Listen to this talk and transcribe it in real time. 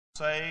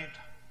saved.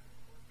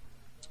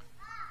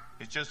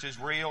 It's just as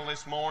real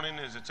this morning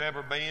as it's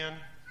ever been.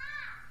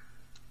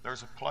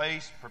 There's a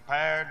place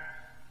prepared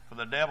for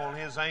the devil and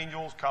his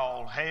angels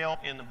called hell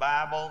in the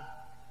Bible.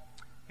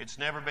 It's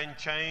never been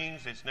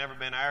changed. It's never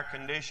been air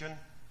conditioned.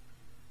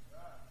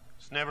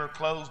 It's never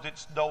closed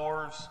its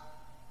doors.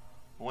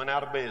 Went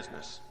out of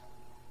business.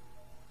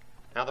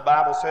 Now the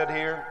Bible said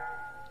here,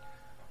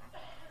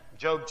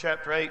 Job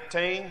chapter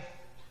 18,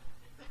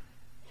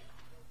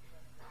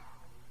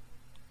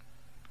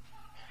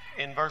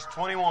 in verse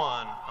 21,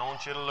 I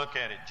want you to look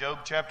at it. Job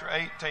chapter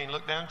 18,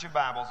 look down at your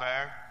Bibles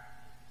there.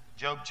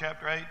 Job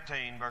chapter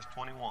 18, verse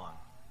 21.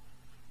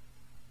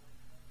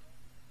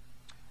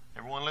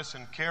 Everyone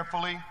listen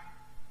carefully.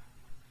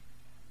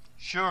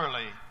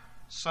 Surely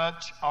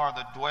such are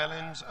the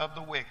dwellings of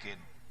the wicked,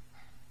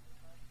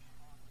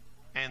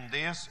 and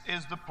this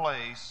is the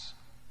place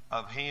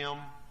of him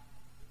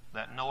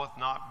that knoweth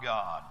not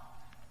God.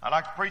 I'd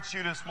like to preach to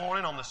you this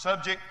morning on the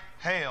subject,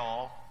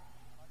 hell,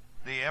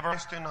 the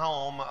everlasting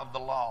home of the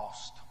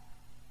lost.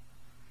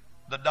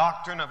 The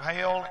doctrine of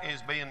hell is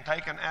being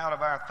taken out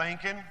of our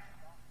thinking,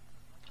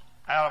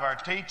 out of our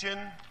teaching,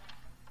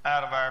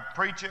 out of our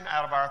preaching,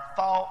 out of our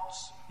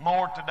thoughts,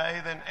 more today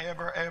than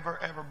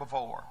ever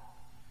before.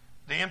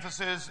 The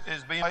emphasis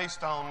is being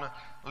placed on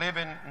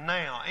living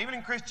now. Even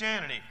in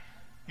Christianity,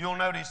 you'll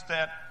notice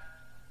that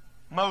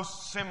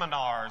most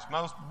seminars,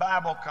 most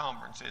Bible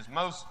conferences,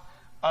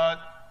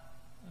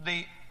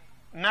 the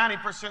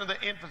 90% of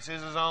the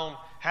emphasis is on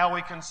how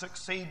we can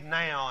succeed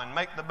now and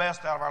make the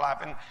best out of our life.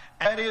 And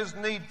that is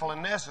needful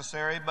and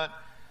necessary, but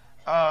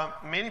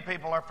many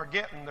people are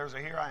forgetting there's a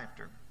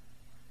hereafter.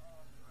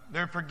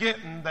 They're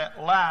forgetting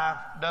that life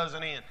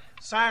doesn't end.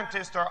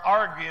 Scientists are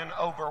arguing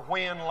over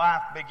when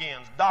life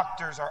begins.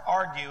 Doctors are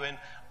arguing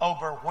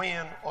over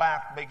when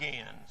life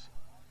begins.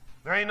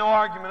 There ain't no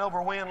argument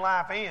over when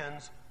life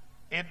ends.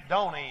 It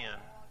don't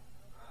end.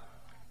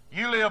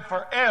 You live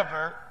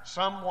forever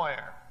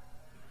somewhere.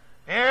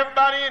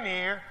 Everybody in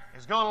here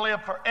is going to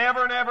live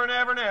forever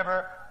and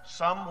ever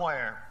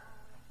somewhere.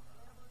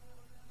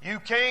 You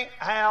can't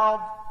have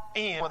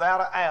in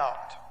without an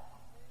out.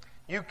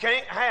 You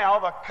can't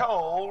have a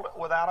cold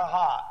without a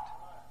hot.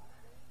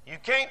 You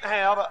can't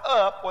have a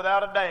up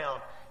without a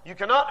down. You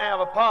cannot have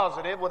a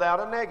positive without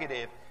a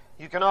negative.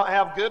 You cannot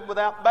have good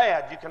without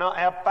bad. You cannot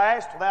have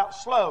fast without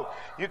slow.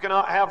 You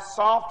cannot have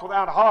soft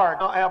without hard.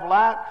 You cannot have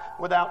light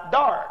without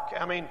dark.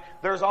 I mean,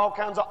 there's all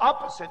kinds of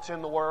opposites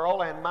in the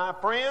world, and my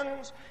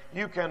friends,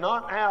 you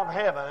cannot have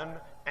heaven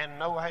and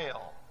no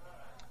hell.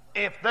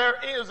 If there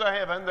is a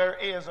heaven, there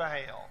is a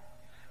hell.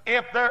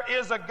 If there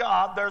is a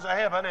God, there's a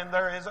heaven and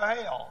there is a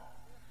hell.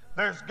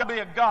 There's got to be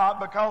a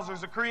God because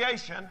there's a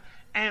creation,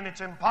 and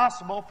it's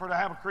impossible to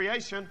have a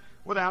creation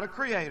without a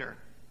creator.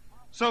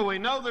 So we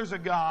know there's a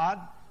God.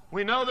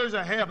 We know there's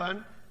a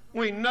heaven.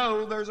 We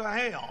know there's a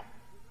hell.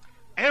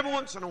 Every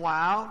once in a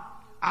while,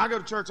 I go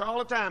to church all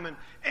the time, and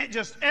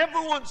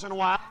every once in a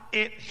while,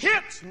 it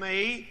hits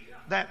me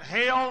that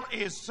hell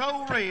is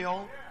so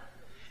real.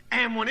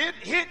 And when it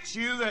hits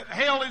you that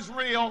hell is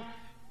real,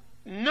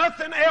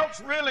 nothing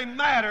else really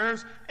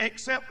matters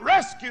except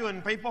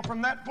rescuing people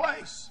from that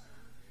place.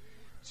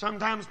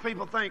 Sometimes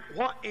people think,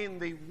 what in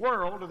the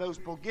world do those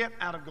people get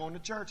out of going to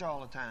church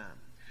all the time?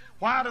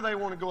 Why do they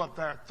want to go up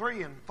there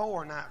 3 and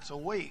 4 nights a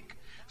week?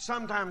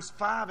 Sometimes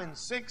 5 and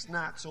 6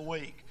 nights a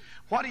week.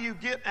 What do you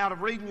get out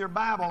of reading your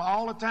Bible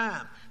all the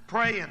time?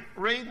 Praying,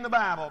 reading the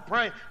Bible,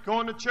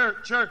 going to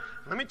church.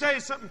 Let me tell you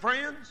something,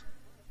 friends.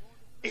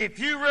 If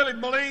you really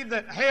believe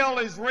that hell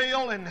is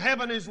real and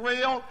heaven is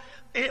real,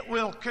 it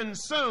will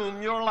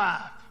consume your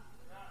life.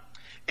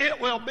 It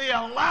will be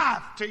a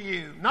life to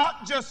you,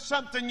 not just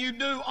something you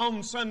do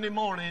on Sunday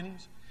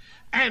mornings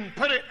and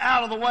put it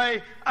out of the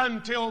way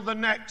until the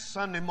next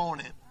Sunday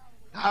morning.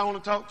 I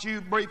want to talk to you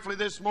briefly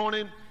this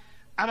morning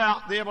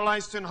about the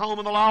everlasting home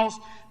of the lost.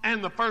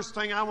 And the first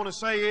thing I want to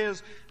say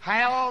is,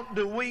 how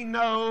do we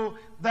know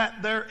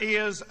that there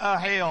is a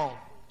hell?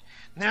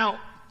 Now,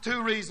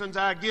 2 reasons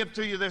I give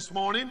to you this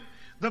morning.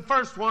 The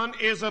first one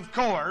is, of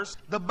course,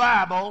 the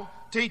Bible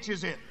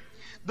teaches it.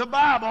 The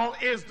Bible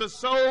is the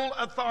sole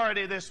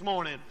authority this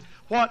morning.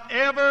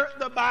 Whatever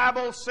the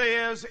Bible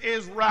says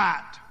is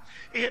right.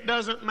 It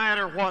doesn't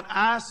matter what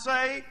I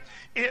say.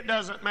 It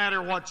doesn't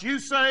matter what you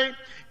say.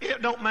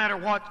 It don't matter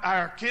what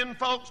our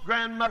kinfolks,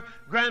 grandmother,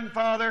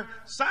 grandfather,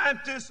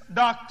 scientist,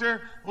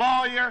 doctor,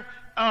 lawyer,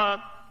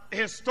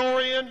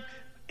 historian,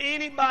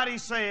 anybody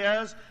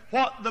says.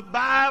 What the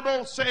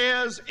Bible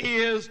says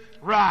is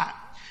right.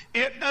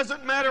 It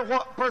doesn't matter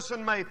what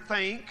person may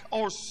think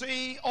or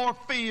see or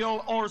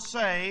feel or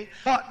say.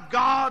 What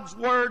God's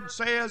Word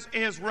says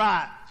is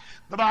right.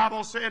 The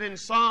Bible said in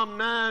Psalm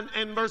 9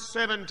 and verse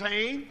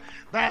 17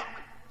 that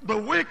the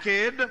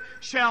wicked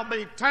shall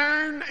be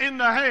turned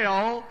into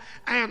hell,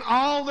 and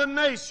all the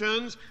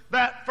nations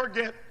that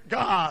forget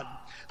God.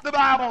 The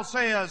Bible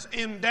says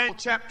in Daniel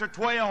chapter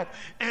 12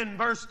 and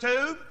verse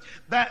 2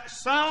 that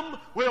some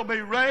will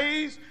be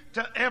raised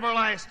to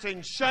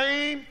everlasting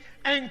shame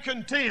and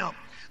contempt.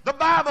 The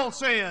Bible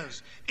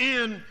says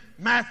in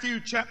Matthew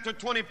chapter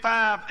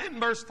 25 and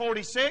verse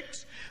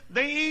 46,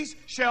 these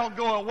shall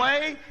go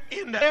away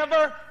into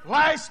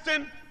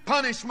everlasting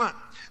punishment.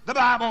 The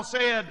Bible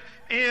said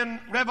in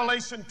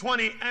Revelation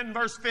 20 and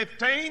verse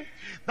 15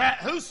 that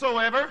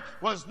whosoever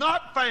was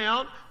not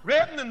found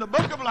written in the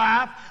book of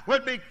life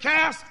would be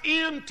cast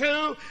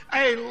into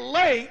a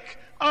lake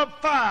of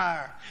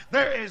fire.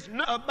 There is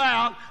no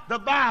about the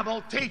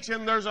Bible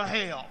teaching there's a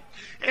hell.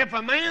 If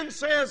a man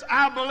says,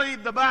 I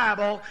believe the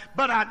Bible,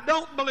 but I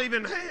don't believe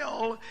in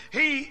hell,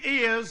 he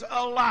is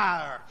a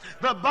liar.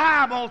 The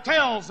Bible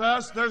tells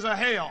us there's a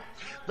hell.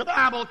 The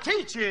Bible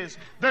teaches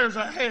there's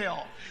a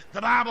hell.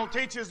 The Bible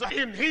teaches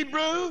in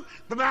Hebrew.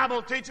 The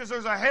Bible teaches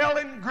there's a hell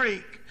in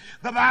Greek.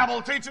 The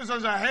Bible teaches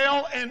there's a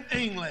hell in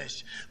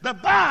English. The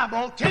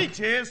Bible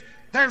teaches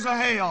there's a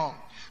hell.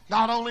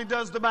 Not only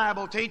does the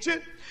Bible teach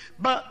it,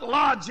 but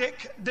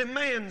logic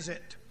demands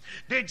it.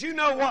 Did you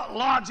know what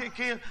logic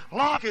is?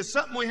 Logic is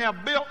something we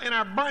have built in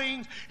our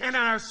brains and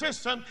in our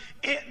system.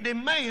 It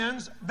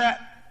demands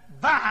that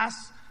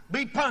vice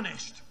be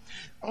punished.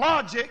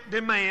 Logic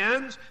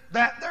demands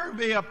that there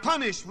be a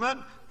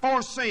punishment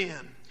for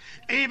sin.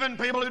 Even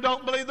people who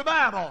don't believe the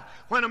Bible,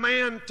 when a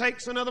man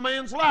takes another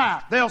man's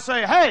life, they'll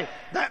say, hey,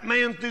 that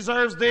man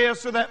deserves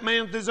this or that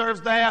man deserves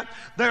that.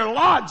 Their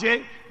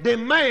logic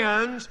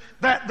demands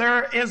that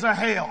there is a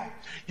hell.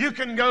 You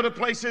can go to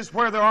places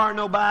where there are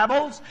no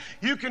Bibles.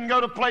 You can go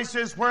to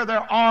places where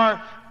there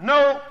are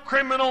no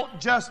criminal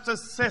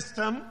justice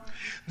system.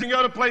 You can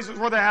go to places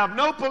where they have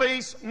no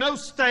police, no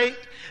state,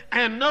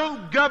 and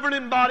no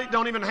governing body,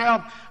 don't even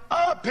have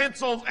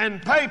pencils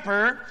and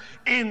paper,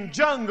 in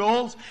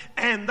jungles.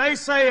 And they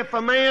say if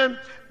a man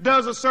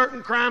does a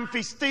certain crime, if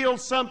he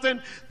steals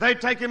something, they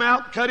take him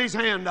out, cut his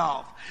hand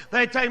off.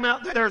 They take him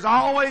out. There's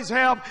always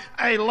have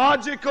a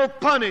logical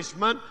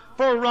punishment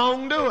for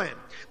wrongdoing.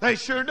 They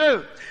sure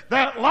do.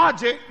 That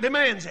logic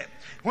demands it.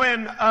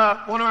 When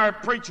one of our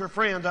preacher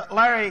friends,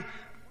 Larry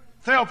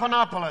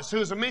Thelfanopoulos,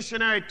 who's a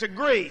missionary to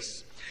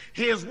Greece,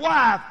 his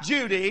wife,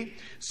 Judy,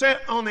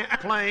 sat on the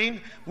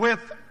airplane with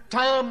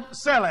Tom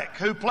Selleck,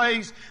 who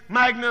plays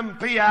Magnum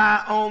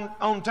P.I.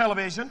 on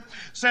television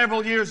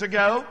several years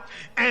ago.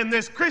 And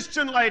this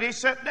Christian lady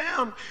sat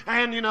down,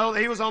 and, you know,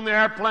 he was on the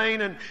airplane,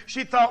 and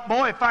she thought,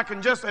 boy, if I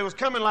can just, it was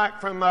coming like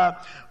from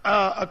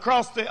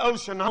across the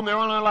ocean home. They were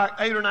only like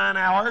 8 or 9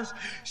 hours.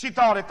 She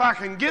thought, if I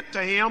can get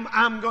to him,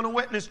 I'm going to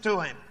witness to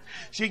him.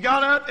 She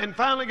got up and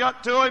finally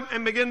got to him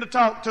and began to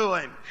talk to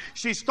him.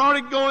 She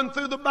started going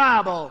through the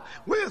Bible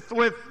with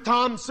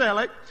Tom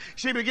Selleck.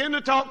 She began to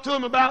talk to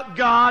him about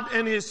God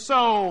and his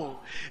soul.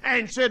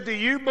 And said, do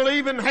you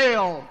believe in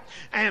hell?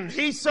 And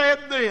he said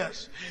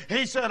this.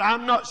 He said,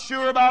 I'm not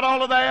sure about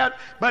all of that,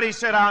 but he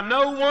said, I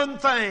know one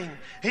thing.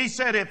 He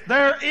said, if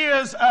there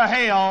is a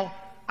hell,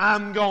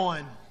 I'm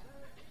going.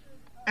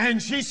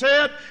 And she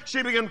said,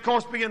 she began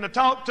to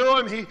talk to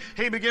him.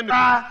 He began to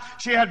cry.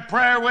 She had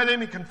prayer with him.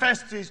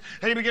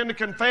 He began to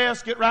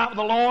confess, get right with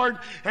the Lord.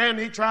 And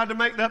he tried to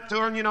make that to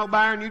her, and, you know,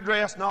 buy her a new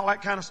dress and all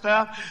that kind of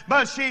stuff.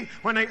 But I think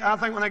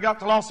when they got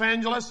to Los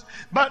Angeles,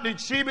 but did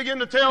she begin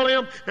to tell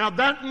him, now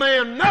that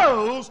man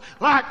knows,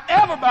 like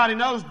everybody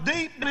knows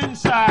deep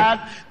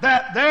inside,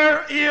 that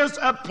there is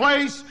a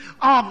place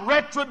of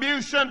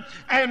retribution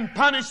and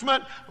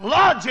punishment.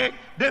 Logic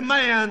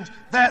demands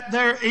that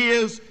there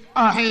is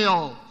a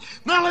hell.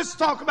 Now let's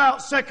talk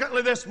about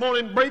secondly this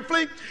morning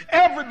briefly.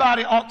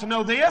 Everybody ought to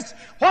know this.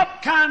 What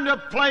kind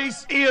of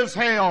place is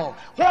hell?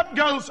 What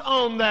goes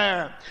on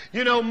there?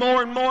 You know,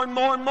 more and more and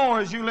more and more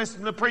as you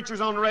listen to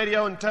preachers on the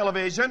radio and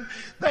television,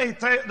 they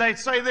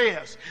say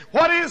this.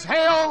 What is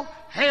hell?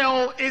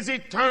 Hell is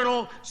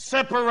eternal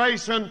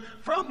separation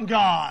from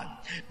God.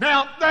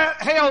 Now,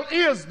 that hell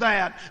is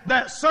that.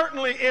 That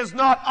certainly is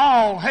not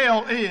all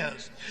hell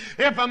is.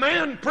 If a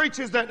man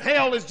preaches that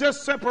hell is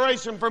just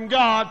separation from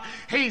God,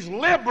 he's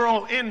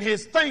liberal in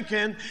his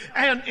thinking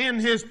and in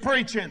his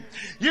preaching.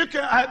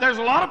 There's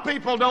a lot of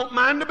people don't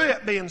mind a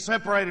bit being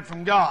separated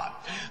from God.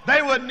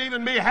 They wouldn't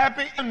even be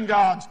happy in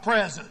God's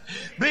presence.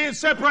 Being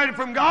separated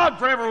from God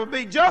forever would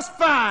be just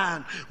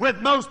fine with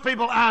most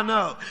people I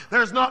know.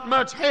 There's not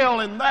much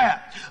hell in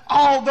that.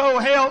 Although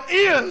hell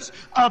is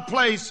a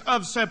place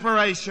of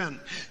separation.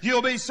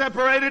 You'll be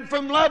separated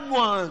from loved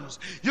ones.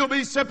 You'll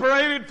be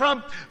separated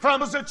from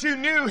those that you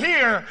knew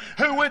here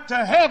who went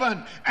to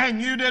heaven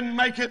and you didn't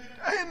make it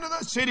into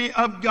the city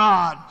of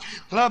God.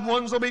 Loved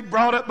ones will be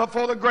brought up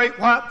before the great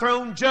white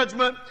throne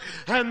judgment,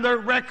 and their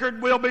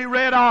record will be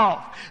read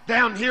off.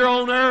 Down here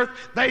on earth,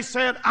 they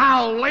said,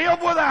 I'll live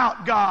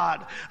without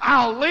God.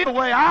 I'll live the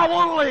way I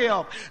want to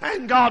live.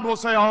 And God will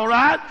say, all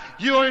right,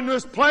 you're in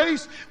this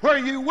place where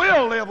you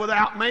will live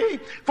without me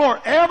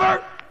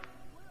forever.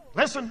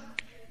 Listen,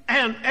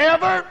 and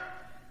ever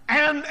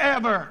and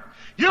ever.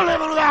 You're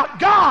living without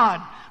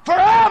God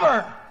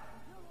forever.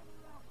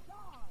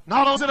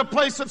 Not only is it a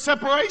place of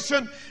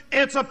separation,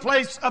 it's a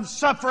place of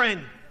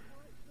suffering.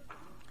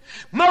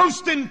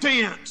 Most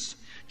intense.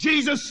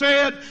 Jesus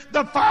said,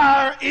 the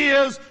fire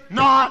is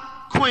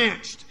not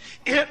quenched.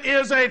 It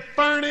is a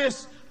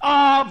furnace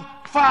of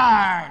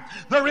fire.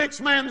 The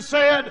rich man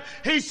said,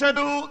 he said,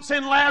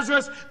 send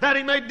Lazarus that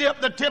he may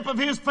dip the tip of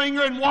his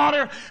finger in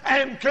water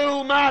and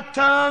cool my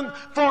tongue,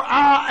 for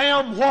I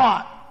am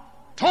what?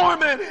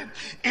 Tormented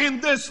in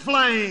this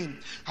flame.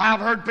 I've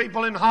heard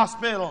people in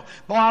hospital.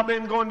 Boy, I've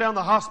been going down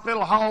the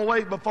hospital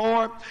hallway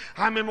before.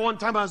 I remember one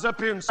time I was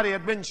up here and somebody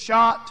had been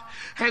shot,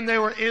 and they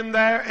were in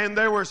there and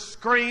they were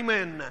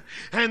screaming.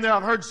 And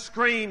I've heard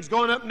screams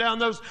going up and down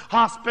those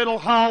hospital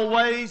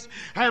hallways,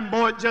 and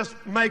boy, it just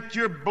makes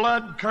your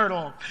blood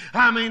curdle.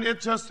 I mean,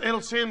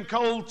 it'll send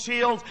cold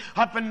chills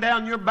up and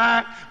down your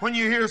back when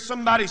you hear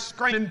somebody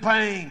screaming in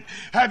pain.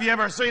 Have you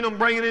ever seen them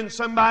bringing in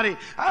somebody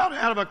out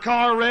of a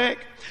car wreck?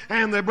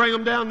 And they bring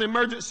them down the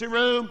emergency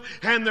room,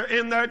 and they're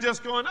in there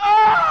just going,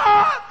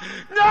 "Ah,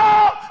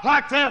 no!"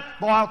 like that.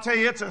 Boy, I'll tell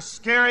you, it's a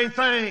scary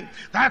thing.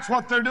 That's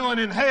what they're doing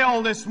in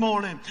hell this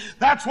morning.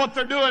 That's what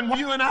they're doing when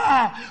you and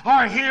I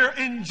are here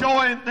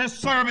enjoying this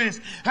service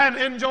and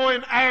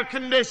enjoying air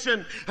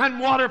conditioning and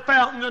water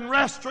fountains and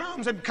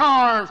restrooms and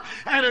cars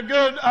and a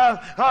good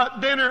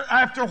dinner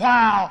after a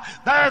while.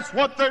 That's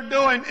what they're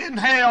doing in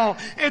hell.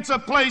 It's a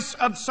place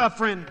of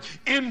suffering,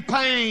 in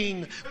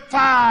pain,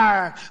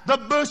 fire. The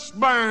bush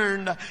burned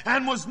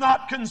and was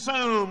not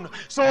consumed.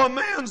 So a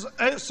man's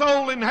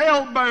soul in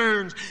hell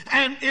burns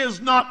and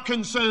is not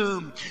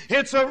consumed.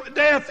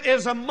 Death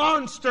is a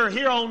monster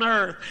here on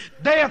earth.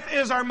 Death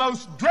is our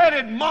most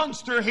dreaded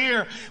monster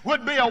here.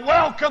 Would be a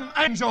welcome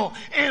angel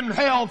in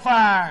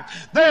hellfire.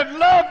 They'd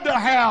love to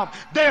have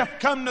death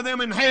come to them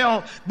in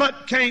hell,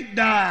 but can't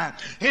die.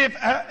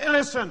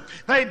 Listen,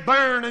 they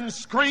burn and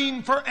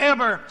scream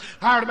forever.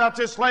 I heard about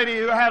this lady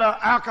who had an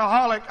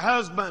alcoholic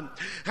husband,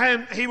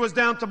 and he was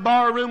down at the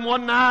bar room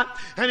one night,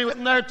 and he went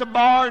in there at the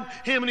bar, and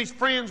him and his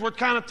friends were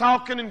kind of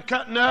talking and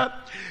cutting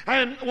up,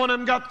 and one of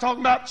them got to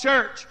talking about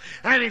church,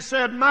 and he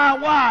said, "My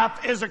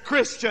wife is a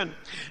Christian."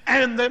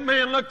 And the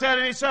man looked at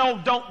it and he said, "Oh,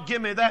 don't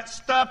give me that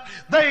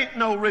stuff. They ain't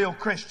no real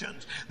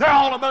Christians. They're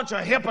all a bunch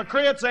of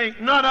hypocrites.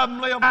 Ain't none of them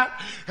live right."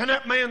 And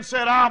that man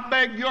said, "I'll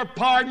beg your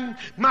pardon.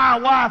 My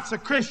wife's a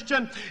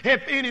Christian.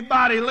 If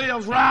anybody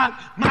lives right,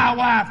 my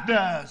wife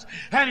does."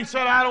 And he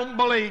said, "I don't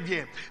believe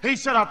you." He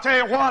said, "I'll tell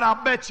you what, I'll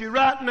bet you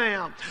right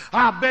now.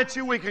 I'll bet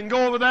you we can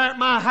go over there at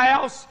my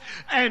house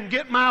and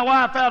get my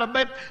wife out of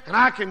bed, and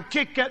I can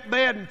kick that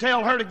bed and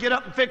tell her to get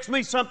up and fix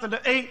me something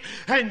to eat,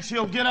 and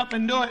she'll get up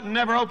and do it and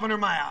never open her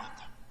mouth."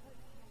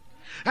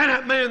 And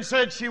that man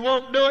said, "She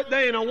won't do it.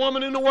 There ain't a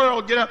woman in the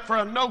world get up for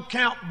a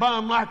no-count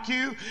bum like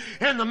you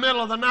in the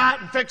middle of the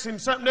night and fix him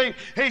something to eat."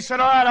 He said,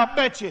 "All right, I'll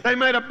bet you." They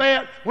made a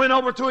bet, went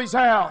over to his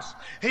house.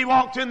 He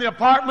walked in the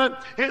apartment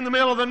in the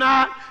middle of the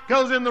night,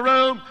 goes in the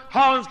room,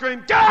 hollering and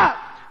screaming, "God,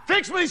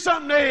 fix me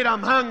something to eat.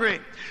 I'm hungry."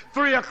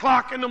 3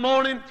 o'clock in the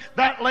morning,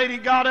 that lady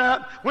got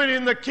up, went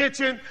in the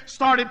kitchen,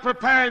 started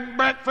preparing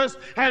breakfast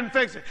and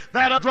fixing it.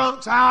 That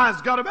drunk's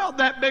eyes got about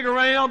that big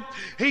around.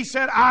 He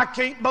said, "I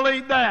can't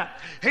believe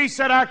that." He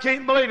said, "I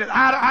can't believe it.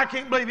 I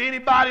can't believe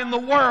anybody in the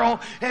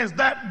world is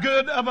that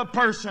good of a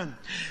person."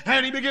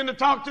 And he began to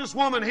talk to this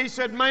woman. He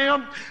said,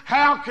 "Ma'am,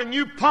 how can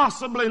you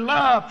possibly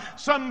love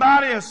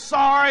somebody as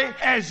sorry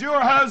as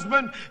your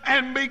husband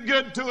and be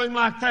good to him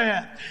like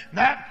that?"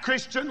 That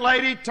Christian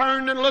lady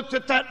turned and looked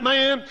at that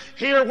man.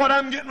 Hear what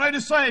I'm getting ready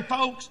to say,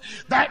 folks.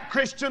 That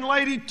Christian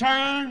lady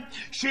turned,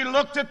 she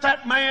looked at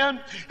that man,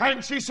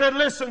 and she said,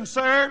 "Listen,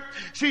 sir,"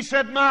 she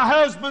said, "my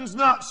husband's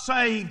not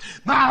saved.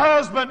 My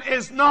husband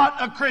is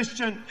not a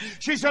Christian."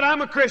 She said,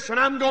 "I'm a Christian.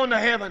 I'm going to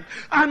heaven.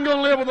 I'm going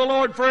to live with the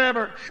Lord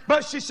forever."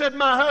 But she said,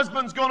 "My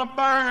husband's going to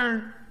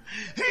burn.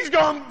 He's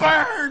going to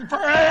burn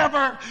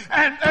forever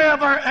and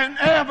ever and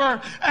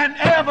ever and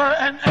ever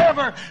and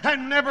ever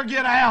and never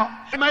get out."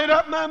 I made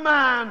up my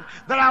mind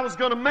that I was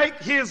going to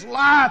make his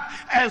life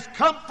as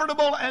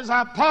comfortable as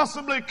I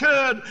possibly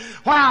could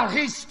while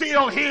he's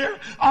still here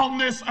on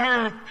this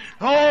earth.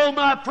 Oh,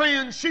 my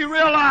friends, she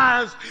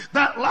realized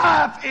that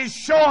life is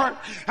short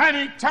and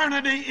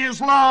eternity is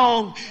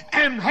long,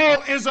 and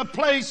hell is a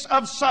place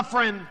of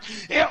suffering.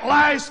 It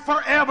lasts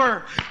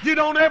forever. You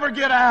don't ever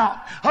get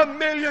out.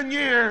 1,000,000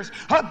 years,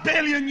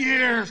 1,000,000,000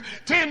 years,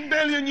 10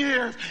 billion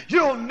years.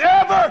 You'll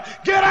never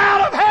get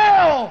out of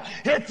hell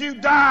if you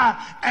die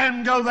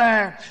and go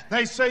there.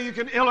 They say you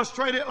can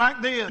illustrate it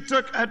like this. You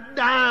took a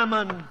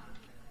diamond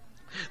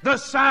the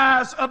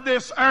size of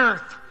this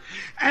earth,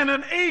 and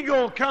an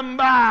eagle come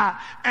by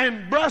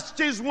and brushed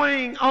his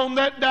wing on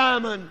that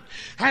diamond,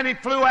 and he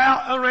flew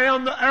out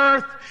around the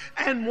earth,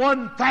 and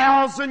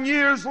 1,000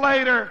 years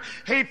later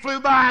he flew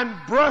by and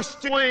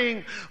brushed his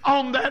wing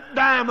on that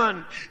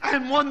diamond,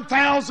 and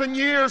 1,000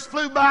 years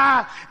flew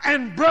by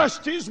and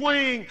brushed his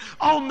wing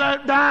on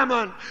that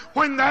diamond.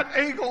 When that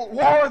eagle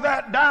wore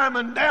that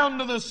diamond down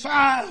to the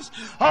size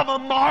of a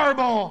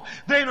marble,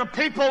 then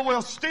people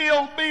will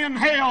still be in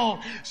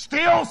hell,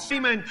 still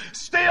seeming,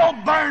 still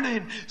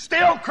burning,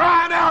 still hell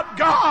crying out,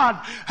 God,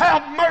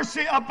 have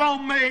mercy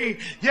upon me.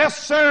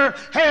 Yes, sir,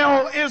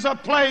 hell is a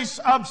place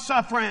of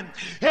suffering.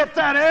 If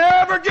that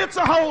ever gets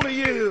a hold of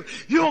you,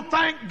 you'll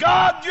thank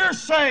God you're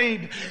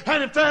saved.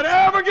 And if that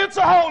ever gets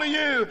a hold of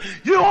you,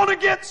 you want to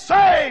get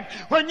saved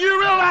when you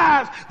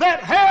realize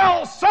that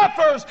hell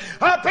suffers.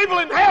 People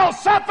in hell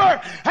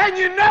suffer, and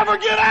you never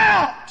get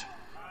out.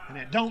 And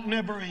it don't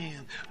never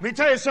end. Let me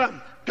tell you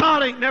something.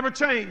 God ain't never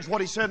changed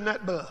what He said in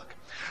that book.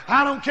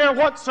 I don't care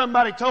what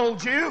somebody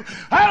told you.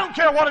 I don't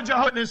care what a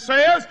Jehovah's Witness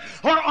says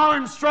or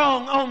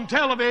Armstrong on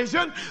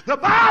television. The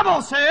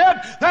Bible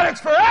said that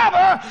it's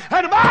forever,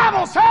 and the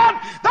Bible said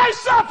they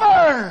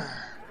suffer.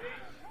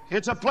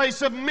 It's a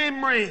place of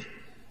memory.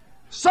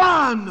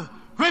 Son,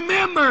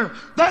 remember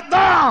that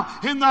thou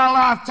in thy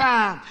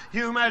lifetime.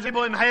 You imagine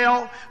people in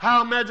hell?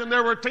 I imagine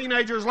there were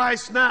teenagers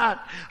last night.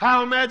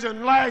 I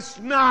imagine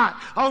last night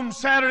on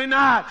Saturday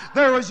night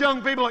there was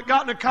young people that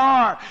got in a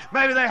car.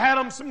 Maybe they had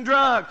them some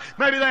drugs.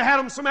 Maybe they had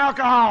them some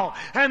alcohol.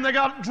 And they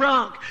got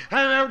drunk.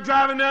 And they were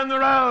driving down the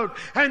road.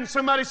 And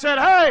somebody said,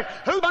 hey,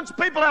 who's a bunch of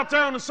people out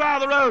there on the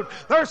side of the road?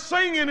 They're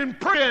singing and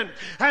praying.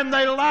 And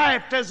they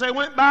laughed as they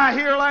went by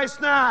here last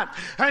night.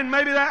 And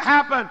maybe that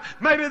happened.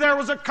 Maybe there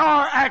was a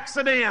car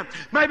accident.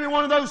 Maybe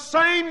one of those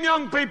same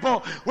young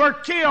people were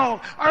killed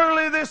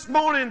early this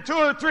morning, 2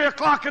 or 3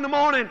 o'clock in the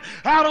morning,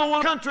 out on one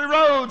of the country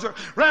roads or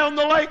around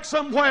the lake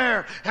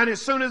somewhere. And as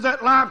soon as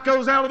that life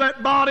goes out of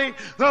that body,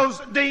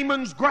 those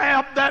demons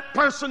grab that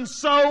person's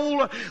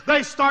soul.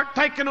 They start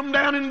taking them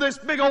down into this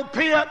big old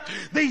pit.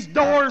 These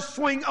doors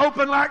swing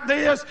open like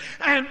this,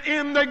 and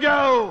in they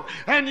go.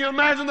 And you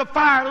imagine the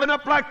fire lit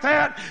up like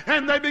that,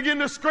 and they begin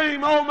to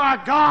scream, oh my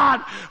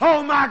God,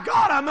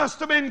 I must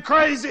have been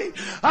crazy.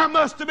 I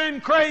must have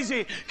been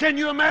crazy. Can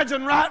you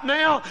imagine right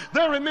now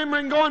they're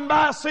remembering going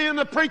by, seeing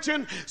the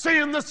preaching,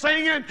 seeing the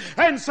singing,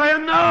 and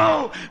saying,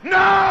 no,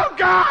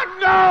 God,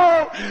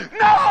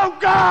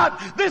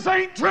 this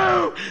ain't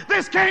true.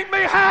 This can't be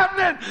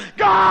happening.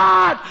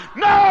 God,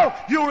 no.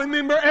 You'll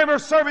remember every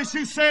service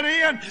you sat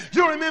in.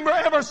 You'll remember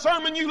every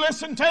sermon you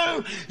listened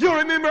to. You'll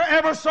remember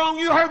every song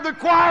you heard the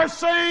choir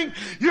sing.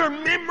 Your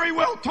memory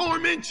will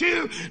torment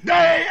you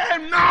day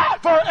and night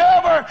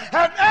forever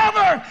and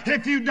ever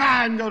if you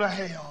die and go to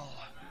hell.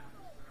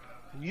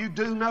 You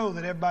do know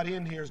that everybody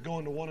in here is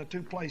going to one of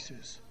two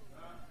places,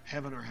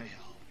 heaven or hell.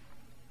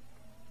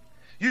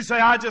 You say,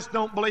 I just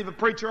don't believe a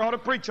preacher ought to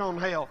preach on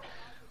hell.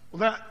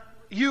 Well,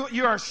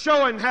 you are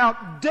showing how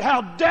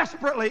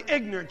desperately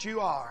ignorant you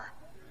are.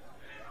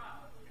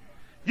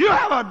 You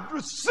have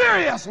a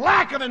serious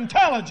lack of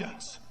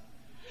intelligence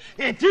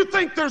if you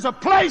think there's a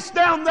place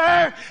down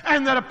there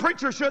and that a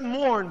preacher shouldn't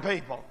warn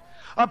people.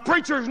 A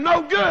preacher's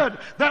no good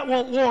that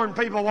won't warn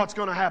people what's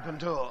going to happen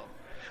to them.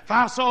 If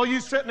I saw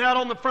you sitting out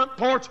on the front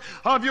porch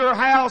of your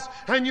house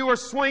and you were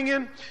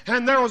swinging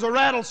and there was a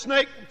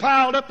rattlesnake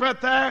piled up right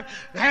there,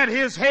 had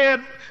his head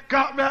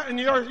got out and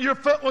your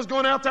foot was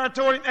going out there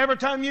toward him every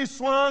time you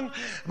swung,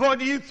 boy,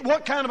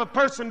 what kind of a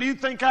person do you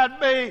think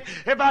I'd be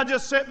if I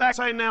just sit back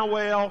and say, now,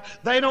 well,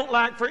 they don't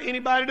like for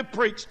anybody to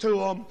preach to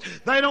them.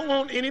 They don't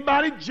want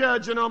anybody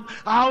judging them.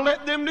 I'll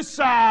let them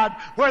decide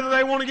whether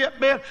they want to get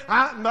bit.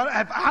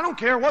 I don't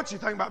care what you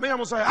think about me. I'm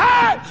going to say,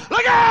 hey,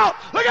 look out,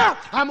 look out.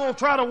 I'm going to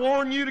try to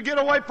warn you to get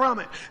away from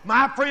it.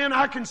 My friend,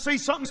 I can see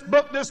something's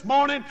booked this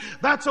morning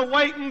that's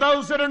awaiting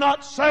those that are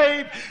not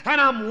saved,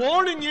 and I'm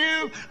warning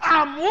you,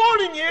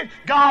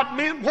 God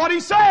meant what He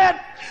said.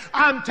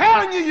 I'm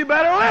telling you, you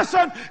better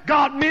listen.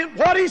 God meant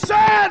what He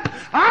said.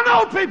 I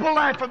know people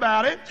laugh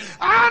about it.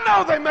 I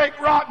know they make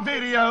rock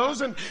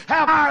videos and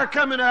have fire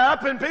coming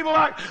up and people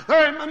like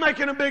they're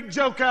making a big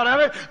joke out of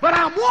it. But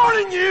I'm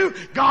warning you,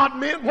 God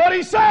meant what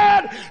He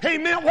said. He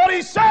meant what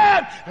He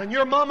said. And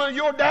your mama,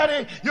 your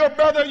daddy, your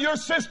brother, your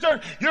sister,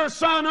 your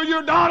son or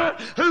your daughter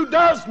who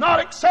does not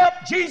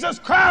accept Jesus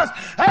Christ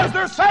as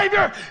their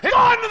Savior is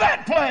going to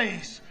that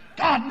place.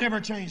 God never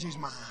changed His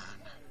mind.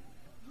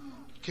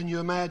 Can you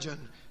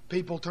imagine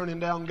people turning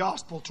down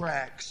gospel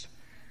tracts?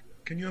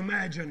 Can you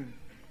imagine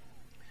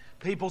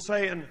people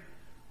saying,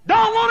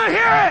 don't want to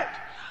hear it.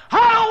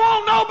 I don't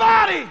want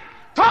nobody.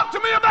 Talk to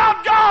me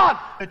about God.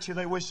 I bet you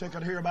they wish they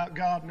could hear about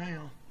God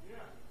now.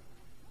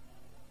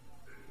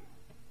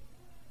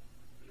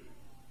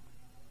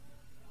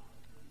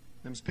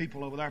 There's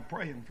people over there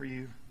praying for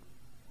you.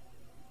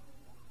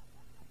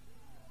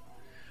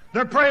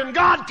 They're praying,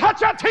 God, touch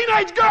that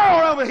teenage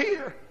girl over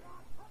here.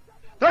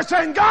 They're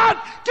saying, God,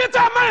 get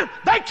that man.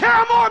 They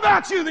care more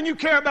about you than you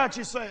care about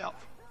yourself.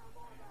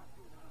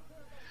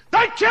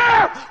 They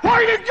care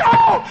where you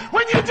go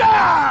when you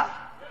die.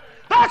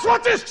 That's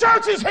what this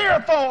church is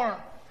here for.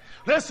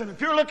 Listen,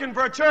 if you're looking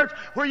for a church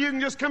where you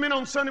can just come in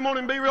on Sunday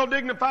morning and be real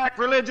dignified,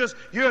 religious,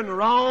 you're in the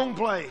wrong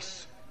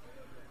place.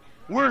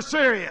 We're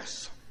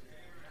serious.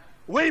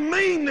 We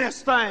mean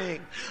this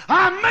thing.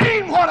 I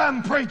mean what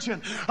I'm preaching.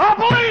 I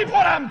believe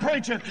what I'm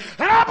preaching.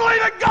 And I believe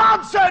that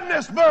God said in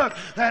this book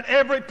that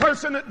every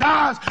person that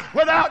dies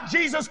without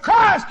Jesus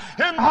Christ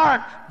in the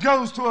heart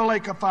goes to a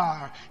lake of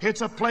fire.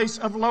 It's a place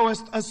of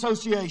lowest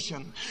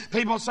association.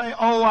 People say,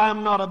 oh,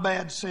 I'm not a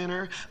bad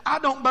sinner. I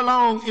don't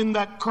belong in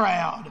that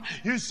crowd.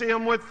 You see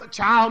them with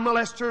child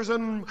molesters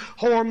and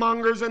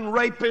whoremongers and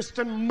rapists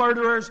and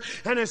murderers,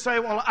 and they say,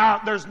 well,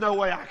 there's no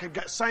way I could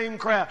get same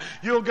crowd.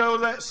 You'll go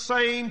to that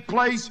same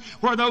place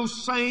where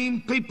those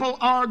same people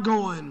are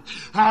going.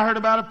 I heard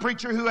about a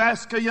preacher who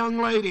asked a young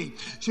lady.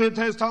 She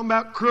was talking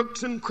about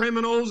crooks and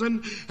criminals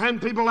and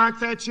people like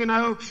that, you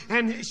know.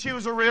 And she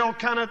was a real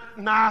kind of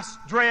nice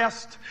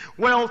dressed,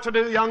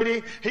 well-to-do young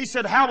lady. He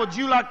said, how would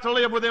you like to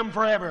live with them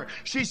forever?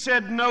 She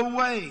said, no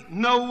way,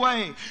 no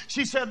way.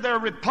 She said, they're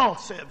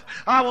repulsive.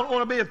 I won't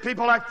want to be with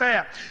people like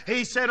that.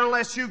 He said,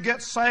 unless you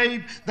get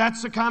saved,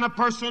 that's the kind of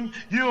person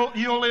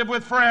you'll live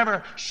with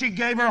forever. She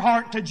gave her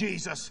heart to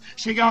Jesus.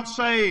 She got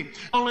saved.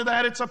 Only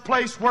that, it's a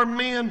place where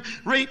men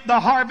reap the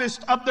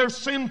harvest of their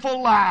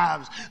sinful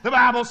lives. The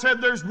Bible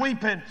said there's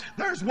weeping,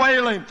 there's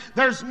wailing,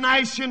 there's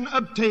gnashing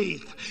of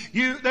teeth.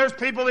 There's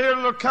people here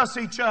that'll cuss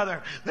each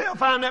other. They'll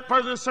find that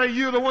person and say,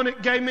 you're the one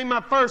that gave me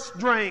my first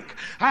drink.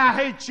 I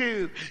hate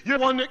you. You're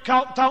the one that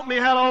taught me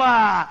how to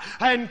lie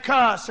and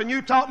cuss, and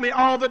you taught me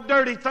all the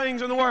dirty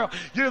things in the world.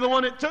 You're the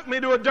one that took me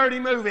to a dirty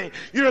movie.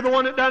 You're the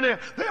one that done it.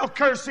 They'll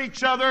curse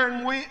each other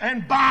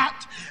and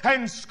bite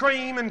and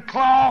scream and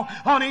claw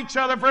on each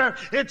other forever.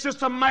 It's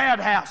just a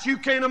madhouse. You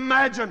can't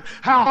imagine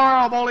how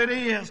horrible it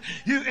is.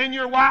 In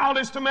your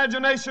wildest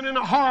imagination in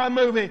a horror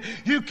movie,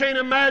 you can't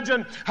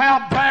imagine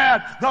how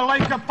bad the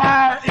lake of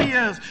fire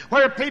is,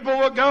 where people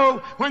will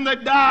go when they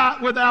die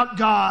without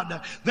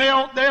God.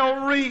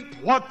 They'll reap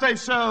what they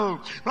sow.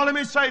 Well, let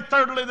me say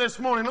thirdly this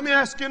morning, let me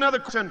ask you another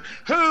question.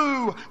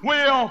 Who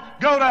will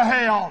go to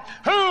hell?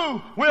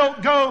 Who will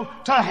go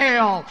to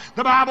hell?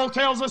 The Bible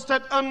tells us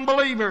that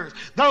unbelievers,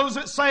 those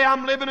that say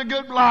I'm living a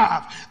good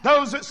life,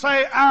 those that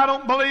say I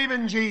don't believe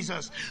in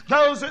Jesus,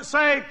 those that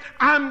say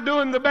I'm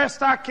doing the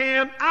best I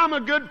can, I'm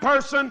a good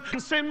person,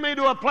 and send me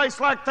to a place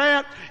like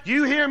that.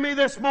 You hear me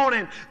this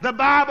morning. The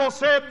Bible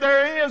said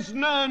there is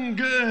none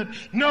good,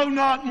 no,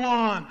 not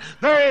one.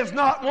 There is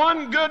not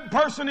one good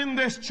person in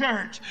this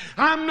church.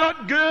 I'm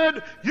not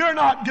good, you're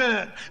not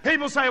good.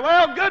 People say,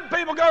 well, good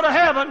people go to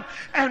heaven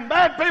and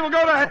bad people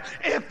go to hell.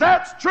 If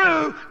that's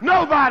true,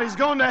 nobody's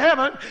going to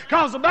heaven,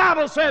 because the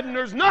Bible said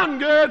there's none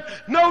good,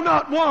 no,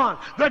 not one.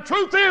 The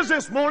truth is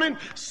this morning,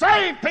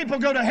 saved people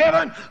go to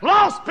heaven,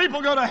 lost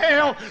people go to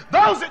hell.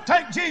 Those that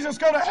take Jesus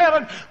go to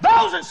heaven.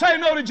 Those that say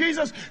no to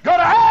Jesus go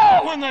to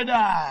hell when they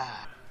die.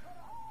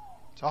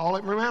 That's all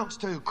it amounts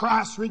to.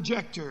 Christ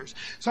rejectors.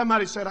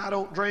 Somebody said, I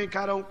don't drink,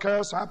 I don't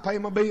cuss, I pay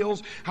my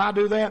bills, I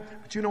do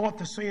that. But you know what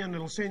the sin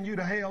that'll send you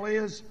to hell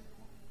is?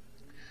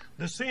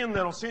 The sin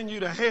that'll send you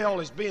to hell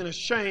is being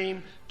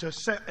ashamed to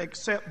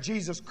accept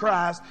Jesus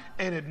Christ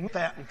and admit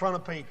that in front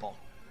of people.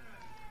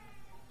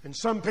 And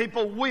some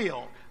people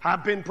will.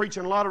 I've been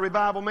preaching a lot of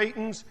revival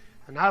meetings,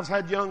 and I've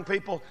had young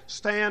people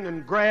stand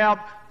and grab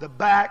the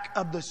back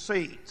of the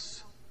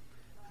seats.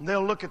 And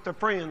they'll look at their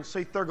friends,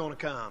 see if they're going to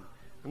come.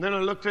 And then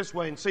they'll look this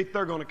way and see if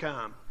they're going to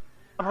come.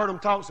 I've heard them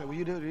talk, say, well,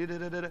 you do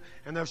it,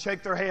 and they'll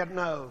shake their head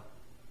no.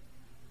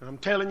 And I'm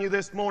telling you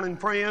this morning,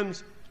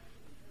 friends,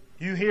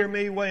 you hear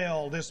me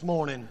well this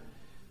morning.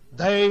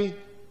 They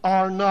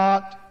are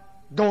not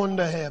going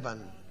to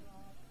heaven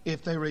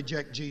if they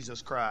reject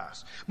Jesus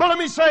Christ. But let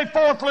me say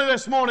fourthly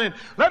this morning,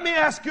 let me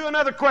ask you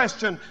another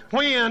question.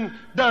 When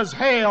does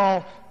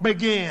hell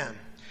begin?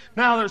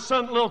 Now there's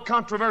some little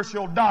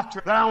controversial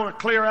doctrine that I want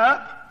to clear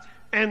up,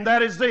 and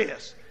that is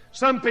this.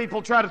 Some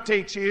people try to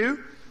teach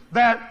you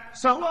that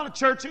a lot of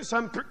churches,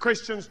 some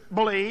Christians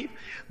believe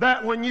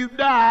that when you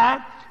die,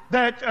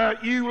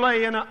 that you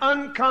lay in an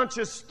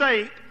unconscious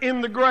state in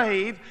the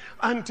grave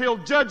until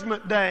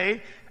Judgment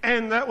Day,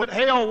 and that would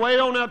hell way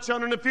on out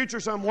yonder in the future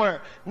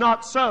somewhere.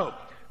 Not so.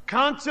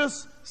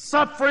 Conscious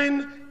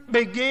suffering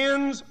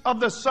begins of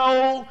the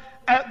soul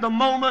at the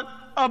moment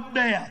of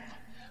death.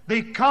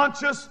 The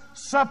conscious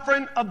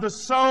suffering of the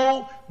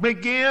soul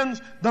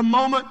begins the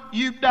moment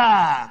you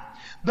die.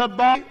 The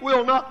body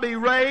will not be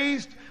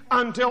raised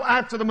until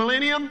after the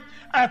millennium,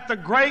 at the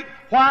great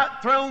white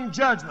throne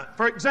judgment.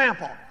 For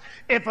example,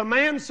 if a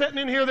man sitting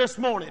in here this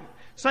morning,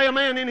 say a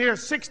man in here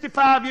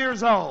 65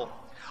 years old,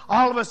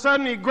 all of a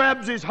sudden he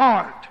grabs his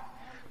heart.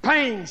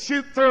 Pain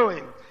shoot through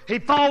him. He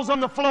falls on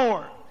the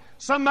floor.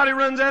 Somebody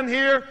runs down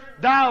here,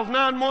 dials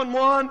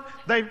 911.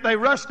 They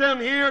rush down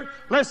here.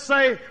 Let's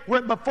say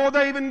before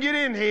they even get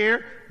in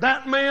here,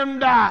 that man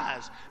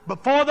dies.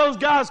 Before those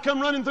guys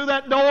come running through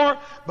that door,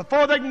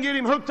 before they can get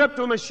him hooked up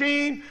to a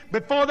machine,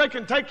 before they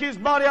can take his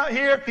body out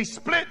here, the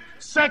split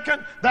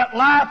second that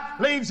life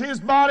leaves his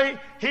body,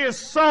 his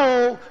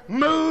soul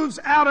moves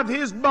out of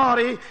his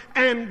body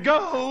and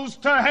goes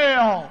to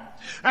hell.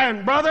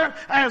 And brother,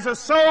 as a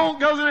soul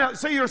goes in,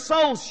 see, your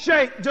soul's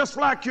shaped just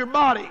like your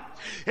body.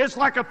 It's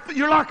like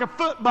you're like a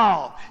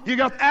football. You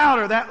got the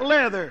outer, that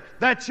leather,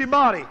 that's your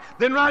body.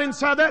 Then right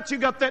inside that you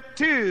got that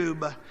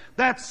tube,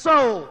 that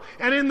soul.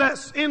 And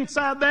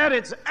inside that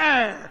it's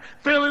air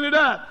filling it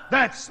up.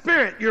 That's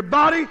spirit. Your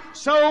body,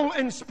 soul,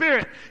 and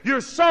spirit.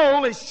 Your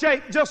soul is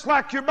shaped just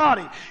like your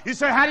body. You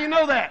say, how do you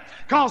know that?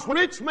 Because when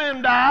each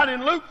man died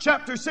in Luke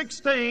chapter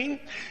 16,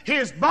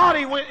 his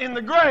body went in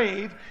the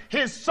grave,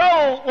 his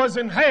soul was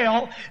in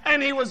hell,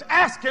 and he was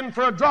asking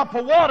for a drop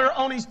of water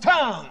on his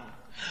tongue.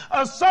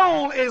 A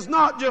soul is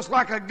not just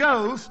like a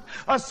ghost.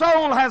 A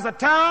soul has a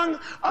tongue,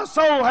 a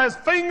soul has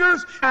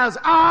fingers, has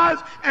eyes,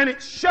 and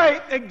it's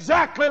shaped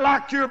exactly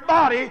like your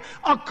body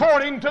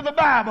according to the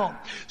Bible.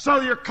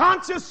 So your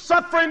conscious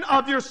suffering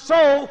of your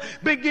soul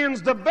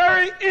begins the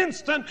very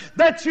instant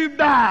that you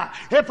die.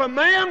 If a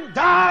man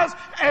dies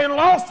and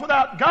lost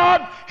without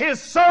God,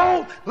 his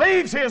soul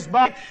leaves his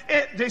body.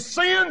 It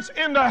descends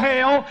into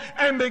hell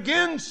and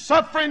begins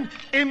suffering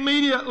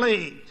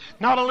immediately.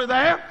 Not only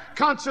that,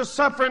 conscious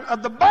suffering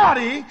of the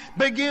body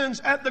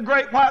begins at the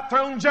great white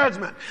throne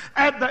judgment.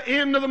 At the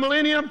end of the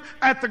millennium,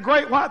 at the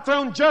great white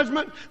throne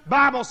judgment,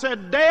 Bible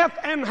said death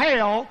and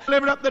hell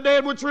delivered up the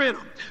dead which were in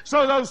them.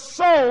 So those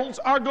souls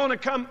are going to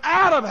come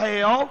out of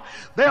hell.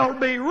 They'll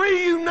be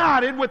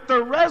reunited with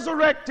the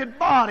resurrected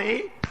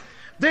body.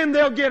 Then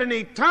they'll get an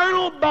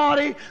eternal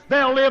body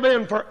they'll live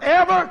in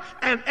forever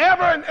and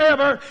ever and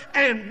ever,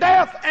 and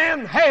death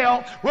and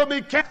hell will be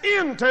cast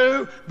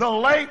into the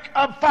lake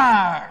of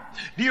fire.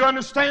 Do you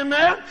understand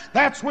that?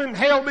 That's when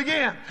hell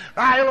began.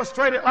 I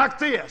illustrate it like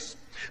this.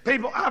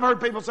 I've heard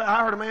people say,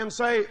 I heard a man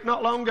say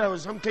not long ago,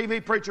 some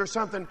TV preacher or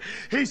something,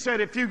 he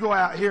said, if you go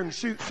out here and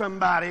shoot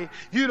somebody,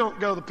 you don't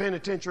go to the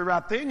penitentiary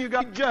right then, you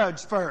got to be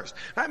judged first.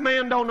 That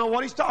man don't know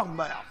what he's talking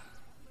about.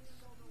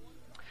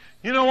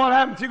 You know what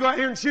happens if you go out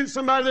here and shoot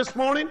somebody this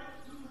morning?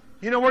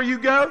 You know where you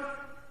go?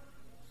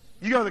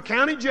 You go to the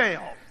county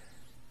jail.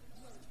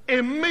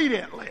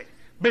 Immediately.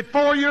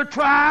 Before you're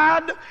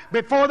tried,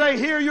 before they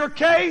hear your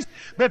case,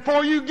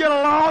 before you get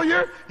a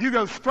lawyer, you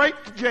go straight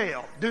to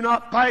jail. Do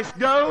not pass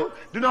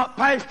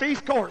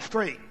East Court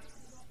Street.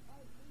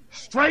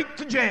 Straight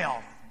to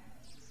jail.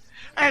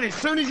 And as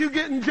soon as you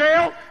get in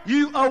jail,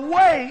 you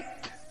await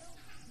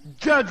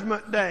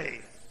Judgment Day.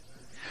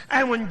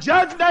 And when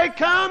Judge Day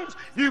comes,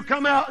 you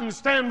come out and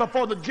stand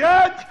before the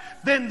judge.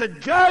 Then the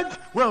judge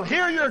will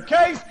hear your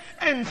case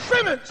and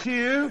sentence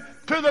you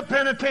to the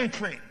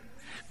penitentiary.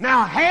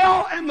 Now,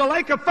 hell and the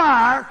lake of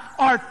fire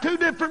are two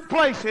different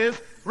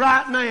places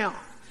right now.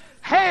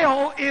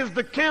 Hell is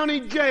the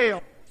county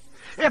jail.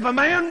 If a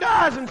man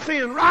dies in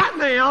sin right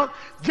now,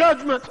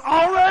 judgment's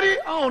already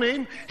on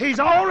him. He's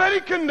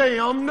already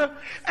condemned,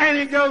 and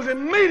he goes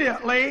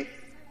immediately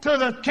to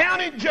the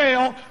county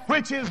jail,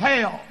 which is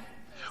hell.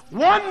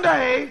 One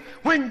day,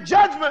 when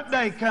Judgment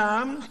Day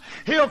comes,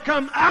 he'll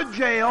come out of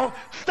jail,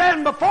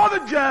 stand before the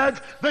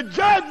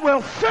judge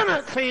will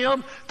sentence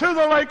him to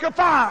the lake of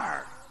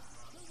fire.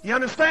 You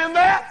understand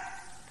that?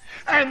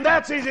 And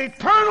that's his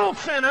eternal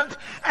sentence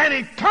and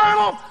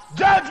eternal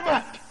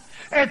judgment.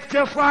 It's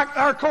just like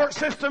our court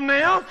system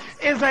now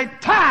is a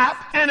type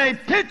and a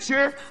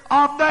picture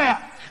of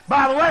that.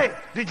 By the way,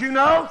 did you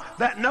know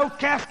that no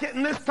casket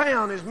in this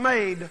town is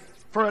made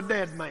for a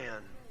dead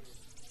man?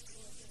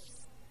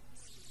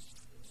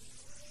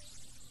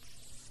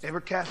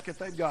 Every casket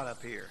they've got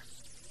up here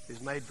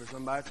is made for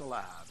somebody that's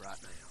alive right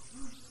now.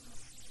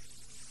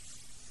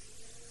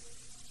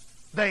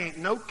 There ain't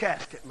no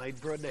casket made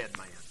for a dead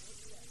man.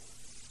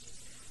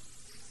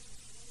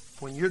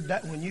 When you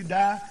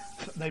die,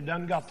 they've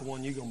done got the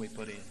one you're going to be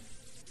put in.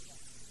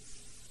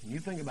 And you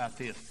think about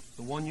this.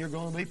 The one you're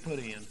going to be put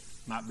in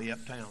might be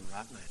uptown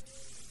right now.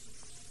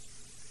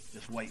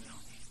 Just waiting on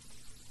you.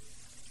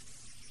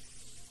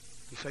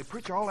 You say,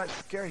 preacher, all that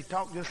scary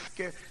talk just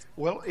scare.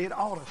 Well, it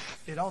ought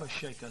to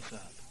shake us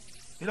up.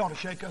 It ought to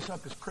shake us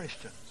up as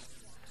Christians.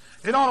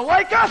 It ought to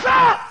wake us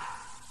up.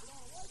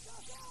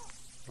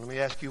 Let me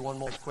ask you one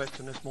more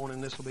question this morning.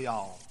 This will be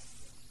all.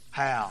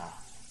 How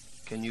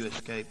can you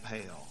escape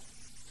hell?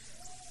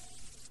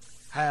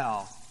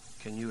 How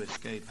can you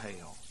escape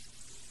hell?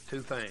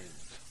 Two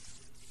things.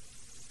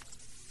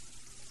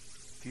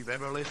 If you've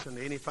ever listened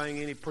to anything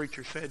any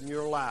preacher said in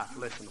your life,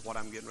 listen to what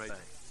I'm getting ready to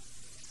say.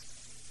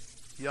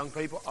 Young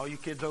people, all you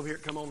kids over here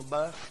that come on the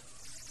bus,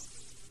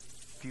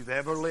 if you've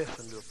ever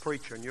listened to a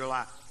preacher in your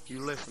life, you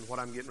listen to what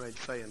I'm getting ready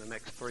to say in the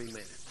next 3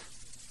 minutes.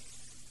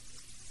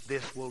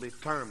 This will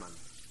determine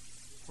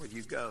where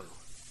you go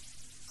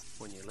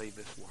when you leave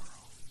this world.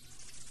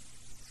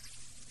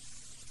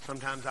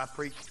 Sometimes I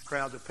preach to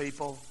crowds of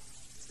people,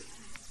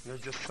 and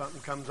there's just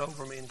something comes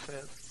over me and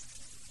says,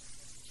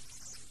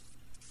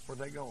 where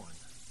are they going?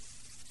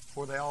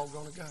 Where are they all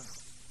going to go?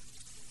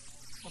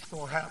 What's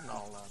going to happen to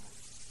all of them?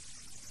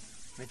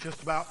 And it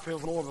just about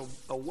feels more of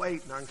a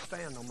weight than I can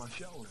stand on my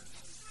shoulders.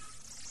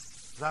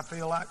 Because I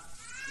feel like,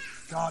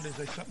 God, is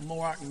there something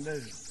more I can do?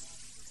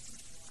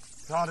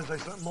 God, is there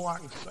something more I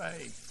can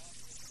say?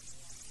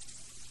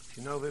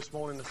 You know, this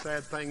morning the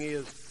sad thing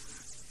is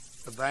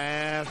the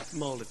vast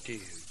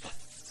multitudes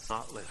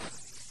not listen.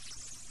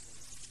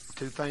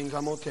 2 things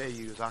I'm going to tell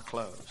you as I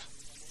close.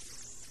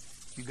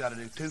 You've got to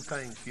do 2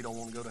 things if you don't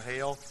want to go to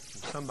hell,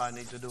 and somebody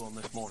needs to do them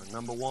this morning.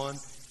 Number 1,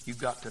 you've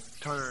got to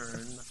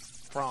turn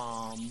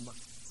from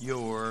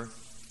your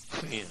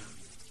sin.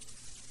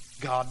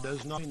 God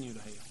does not send you to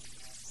hell.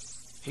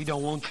 He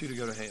don't want you to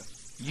go to hell.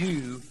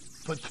 You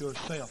put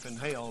yourself in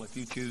hell if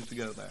you choose to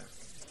go there.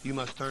 You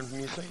must turn from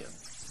your sin.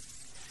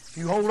 If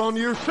you hold on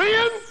to your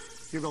sin,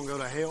 you're going to go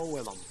to hell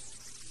with them.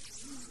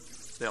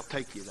 They'll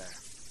take you there.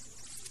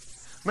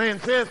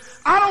 Man says,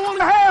 I don't want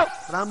to hell,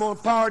 but I'm going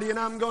to party and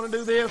I'm going to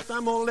do this, and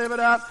I'm going to live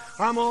it up.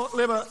 I'm going to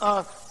live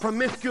a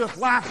promiscuous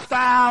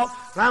lifestyle.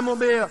 And I'm going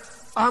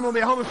to be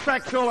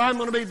homosexual. I'm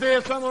going to be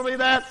this. I'm going to be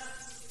that.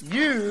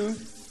 You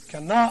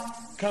cannot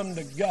come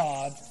to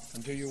God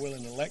until you're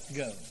willing to let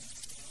go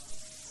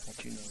of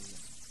what you know.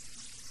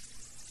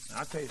 Now,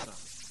 I'll tell you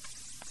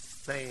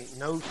something. There ain't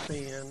no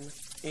sin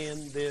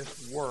in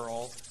this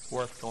world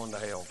worth going to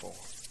hell for.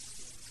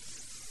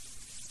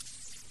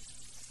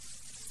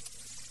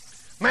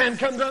 Man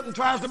comes up and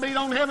tries to beat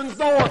on heaven's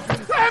door.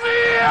 Let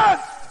me in!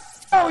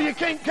 Oh, you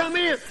can't come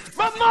in.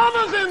 But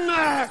Mama's in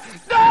there.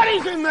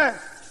 Daddy's in there.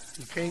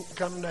 You can't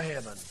come to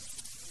heaven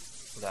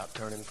without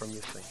turning from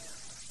your sin.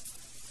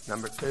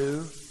 Number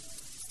 2,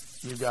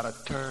 you've got to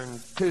turn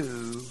to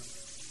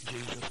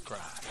Jesus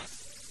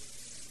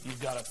Christ.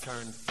 You've got to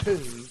turn to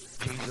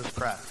Jesus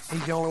Christ.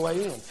 He's the only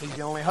way in. He's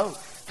the only hope.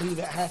 He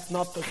that hath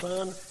not the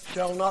Son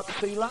shall not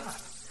see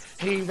life.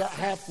 He that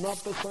hath not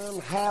the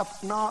Son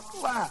hath not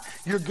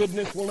life. Your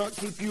goodness will not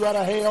keep you out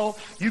of hell.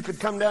 You could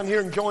come down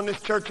here and join this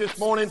church this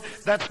morning.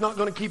 That's not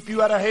going to keep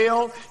you out of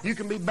hell. You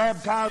can be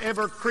baptized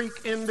every creek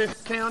in this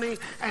county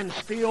and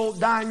still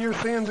die in your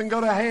sins and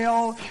go to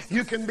hell.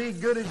 You can be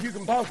good as you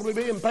can possibly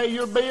be and pay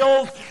your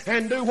bills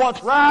and do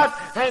what's right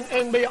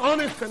and be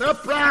honest and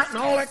upright and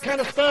all that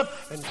kind of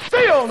stuff and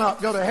still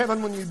not go to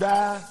heaven when you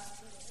die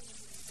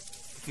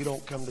if you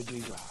don't come to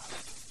Jesus.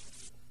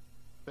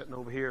 Sitting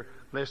over here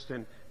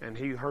listening, and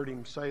he heard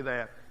him say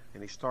that,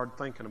 and he started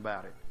thinking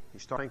about it.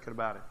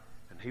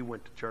 And he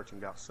went to church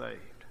and got saved.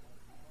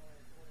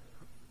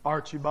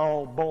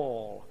 Archibald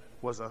Bull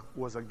was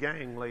a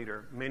gang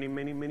leader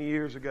many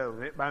years ago.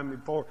 Back in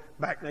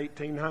the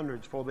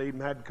 1800s, before they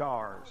even had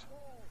cars.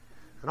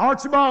 And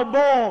Archibald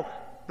Bull,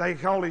 they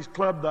called his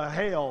club the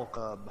Hell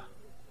Club.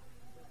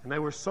 And they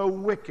were so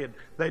wicked.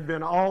 They'd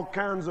been all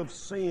kinds of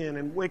sin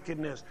and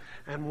wickedness.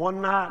 And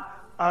one night,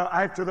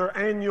 after their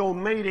annual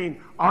meeting,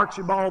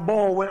 Archibald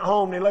Bull went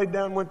home. And he laid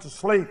down and went to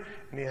sleep.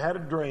 And he had a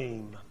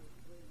dream.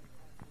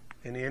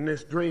 And in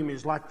this dream,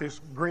 he's like this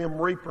grim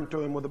reaper to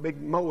him with a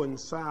big mowing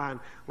sign,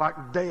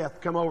 like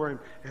death come over him.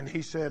 And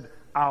he said,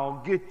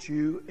 I'll get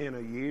you in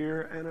a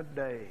year and a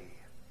day.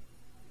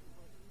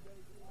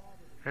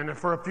 And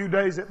for a few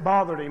days it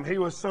bothered him. He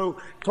was so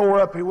tore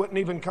up he wouldn't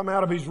even come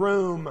out of his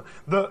room.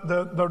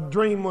 The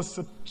dream was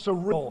so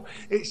real.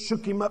 It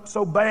shook him up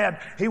so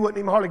bad he wouldn't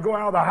even hardly go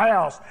out of the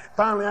house.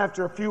 Finally,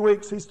 after a few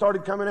weeks, he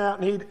started coming out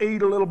and he'd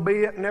eat a little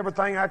bit and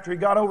everything after he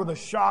got over the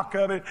shock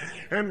of it.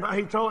 And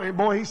he told him,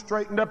 boy, he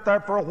straightened up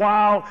there for a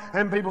while.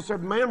 And people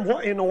said, man,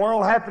 what in the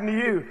world happened to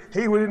you?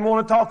 He didn't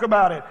want to talk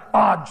about it.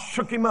 God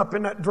shook him up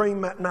in that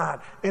dream that night.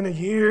 In a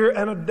year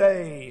and a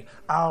day,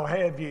 I'll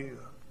have you.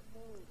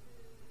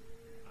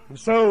 And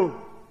so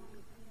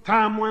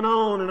time went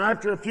on, and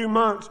after a few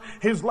months,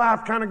 his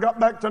life kind of got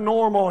back to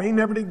normal. He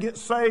never did get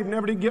saved,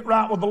 never did get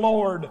right with the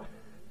Lord.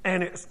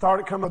 And it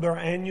started coming to their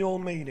annual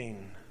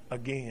meeting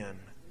again.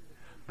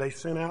 They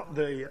sent out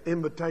the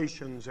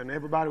invitations, and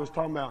everybody was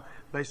talking about,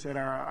 they said,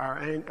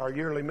 our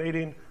yearly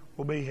meeting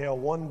will be held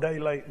one day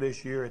late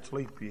this year. It's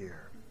leap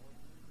year.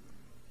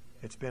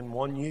 It's been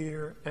 1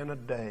 year and a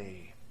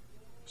day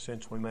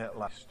since we met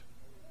last.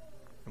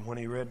 And when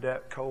he read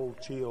that, cold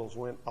chills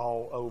went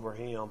all over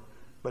him.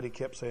 But he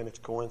kept saying, it's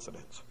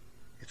coincidence.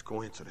 It's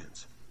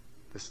coincidence.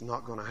 This is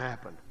not going to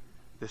happen.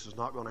 This is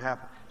not going to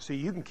happen. See,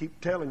 you can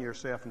keep telling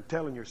yourself,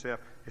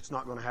 it's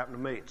not going to happen to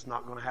me. It's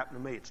not going to happen to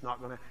me. It's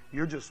not going to.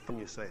 You're just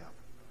fooling yourself.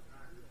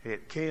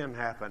 It can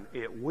happen.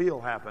 It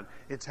will happen.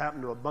 It's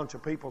happened to a bunch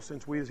of people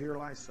since we was here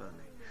last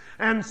Sunday.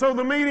 And so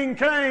the meeting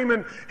came,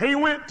 and he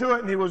went to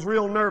it, and he was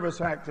real nervous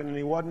acting, and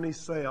he wasn't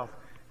himself.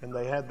 And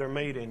they had their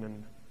meeting,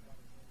 and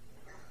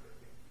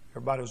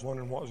everybody was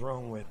wondering what was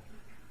wrong with him.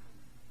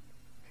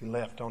 He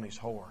left on his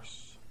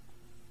horse.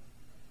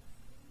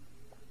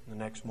 The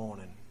next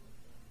morning,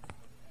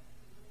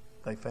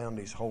 they found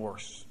his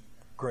horse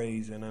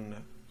grazing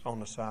on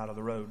the side of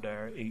the road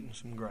there, eating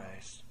some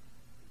grass.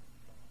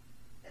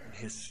 And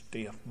his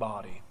stiff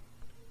body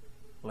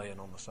laying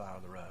on the side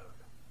of the road.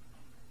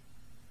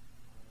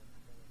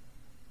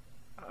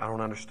 I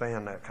don't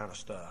understand that kind of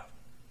stuff.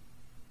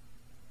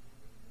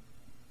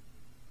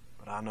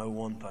 But I know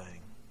one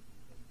thing.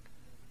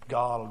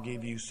 God will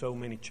give you so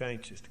many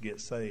chances to get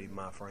saved,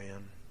 my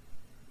friend.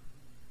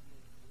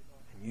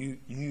 And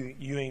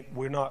you ain't,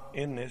 we're not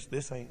in this.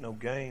 This ain't no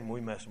game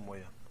we messing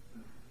with.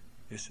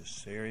 This is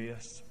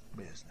serious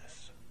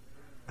business.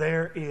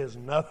 There is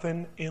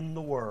nothing in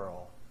the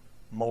world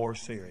more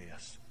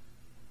serious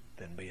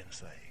than being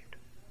saved.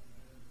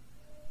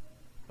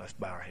 Let's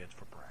bow our heads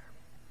for prayer.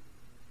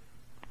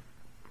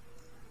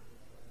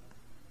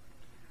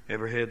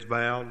 Every head's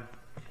bowed.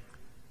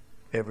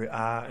 Every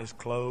eye is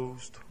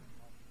closed.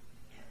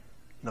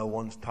 No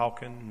one's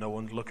talking. No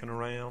one's looking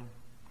around.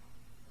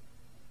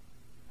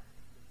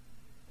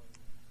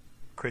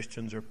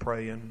 Christians are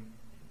praying.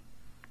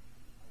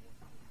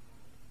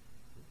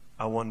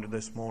 I wonder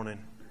this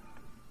morning,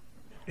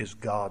 is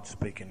God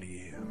speaking to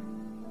you?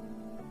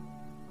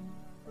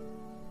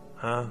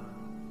 Huh?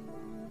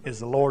 Is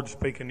the Lord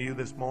speaking to you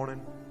this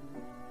morning?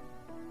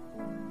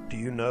 Do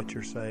you know that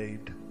you're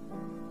saved?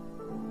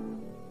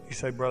 You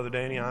say, Brother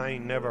Danny, I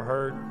ain't never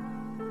heard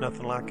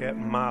nothing like that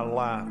in my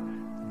life.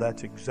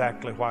 That's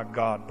exactly why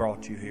God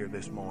brought you here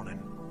this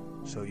morning,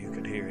 so you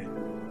could hear it.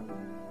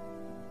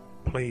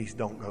 Please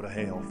don't go to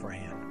hell,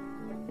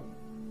 friend.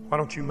 Why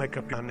don't you make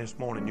up your mind this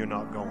morning you're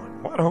not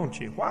going? Why don't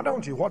you? Why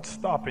don't you? What's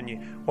stopping you?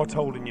 What's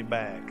holding you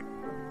back?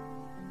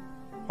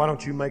 Why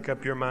don't you make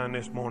up your mind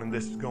this morning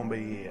this is going to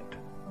be it?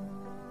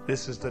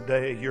 This is the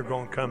day you're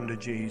going to come to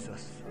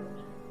Jesus.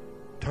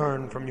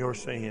 Turn from your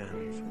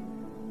sins.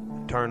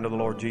 Turn to the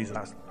Lord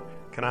Jesus.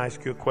 Can I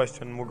ask you a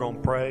question? We're going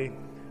to pray.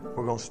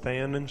 We're going to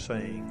stand and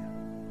sing.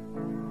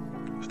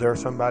 Is there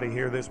somebody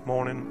here this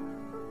morning?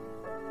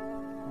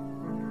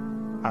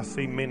 I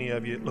see many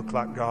of you, it looks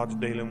like God's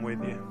dealing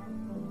with you.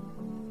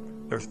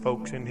 There's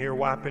folks in here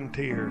wiping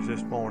tears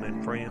this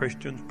morning, friend.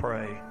 Christians,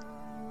 pray.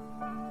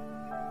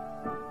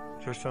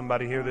 Is there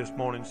somebody here this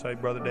morning say,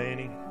 Brother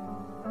Danny,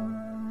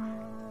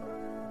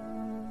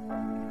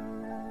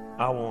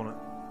 I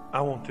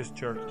want this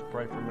church to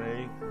pray for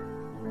me.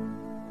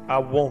 I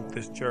want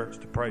this church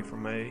to pray for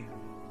me.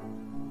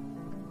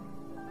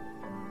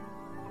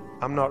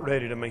 I'm not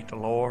ready to meet the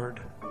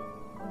Lord.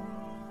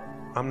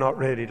 I'm not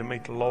ready to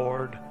meet the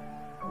Lord.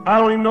 I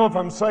don't even know if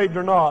I'm saved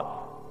or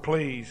not.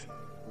 Please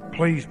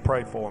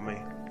pray for me.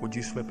 Would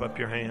you slip up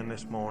your hand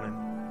this morning?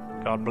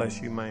 God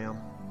bless you, ma'am.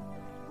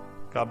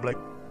 God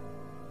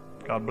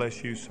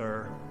bless you,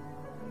 sir.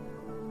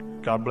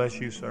 God bless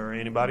you, sir.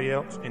 Anybody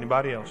else?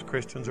 Anybody else?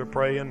 Christians are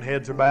praying,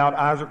 heads are bowed,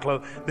 eyes are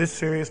closed. This is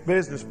serious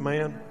business,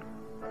 man.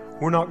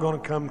 We're not going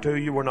to come to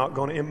you. We're not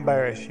going to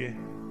embarrass you.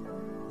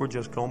 We're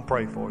just going to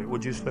pray for you.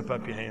 Would you slip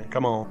up your hand?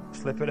 Come on.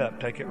 Slip it up.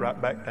 Take it right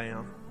back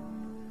down.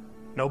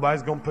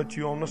 Nobody's going to put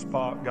you on the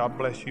spot. God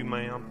bless you,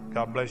 ma'am.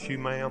 God bless you,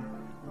 ma'am.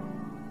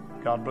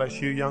 God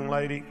bless you, young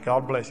lady.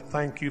 God bless you.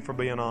 Thank you for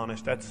being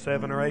honest. That's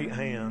 7 or 8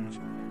 hands.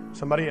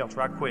 Somebody else,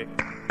 right quick.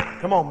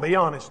 Come on, be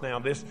honest now.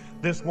 This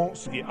won't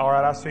see you. All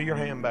right, I see your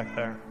hand back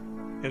there.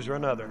 Is there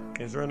another?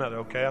 Is there another?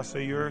 Okay, I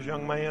see yours,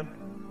 young man.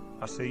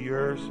 I see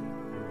yours.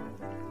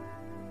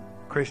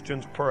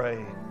 Christians,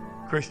 pray.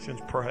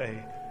 Christians,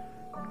 pray.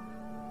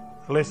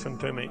 Listen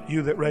to me.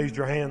 You that raised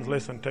your hands,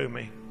 listen to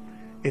me.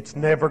 It's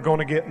never going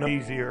to get no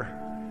easier.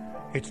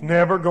 It's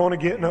never going to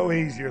get no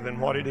easier than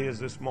what it is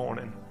this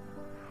morning.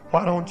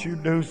 Why don't you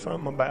do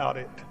something about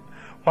it?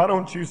 Why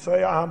don't you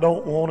say, I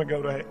don't want to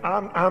go to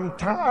hell. I'm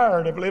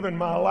tired of living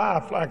my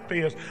life like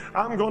this.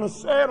 I'm going to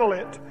settle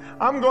it.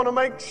 I'm going to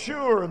make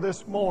sure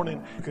this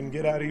morning. You can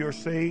get out of your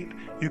seat.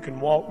 You can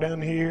walk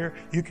down here.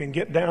 You can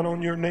get down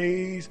on your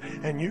knees.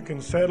 And you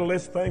can settle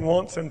this thing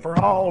once and for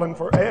all and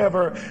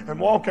forever and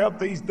walk out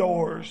these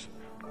doors.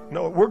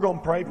 No, we're going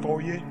to pray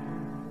for you.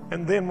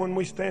 And then when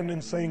we stand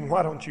and sing,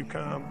 why don't you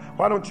come?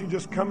 Why don't you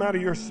just come out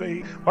of your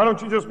seat? Why don't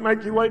you just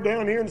make your way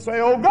down here and say,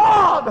 oh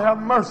God, have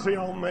mercy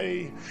on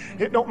me.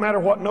 It don't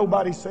matter what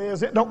nobody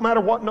says. It don't matter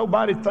what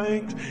nobody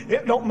thinks.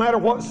 It don't matter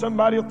what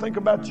somebody will think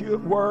about you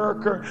at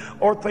work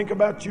or think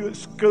about you at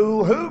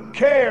school. Who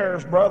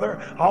cares,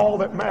 brother? All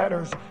that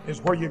matters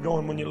is where you're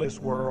going when you leave this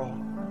world.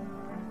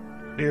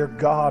 Dear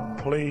God,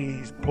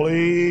 please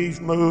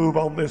move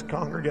on this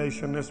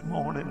congregation this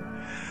morning.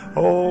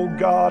 Oh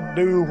God,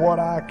 do what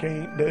I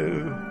can't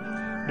do.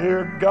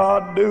 Dear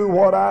God, do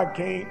what I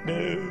can't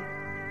do.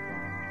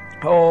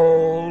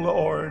 Oh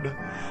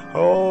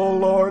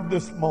Lord,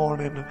 this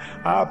morning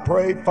I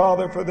pray,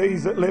 Father, for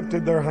these that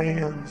lifted their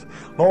hands.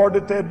 Lord,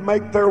 that they'd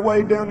make their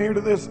way down here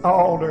to this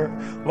altar.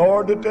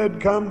 Lord, that they'd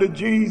come to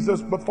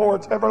Jesus before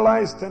it's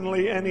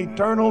everlastingly and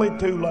eternally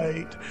too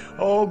late.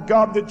 Oh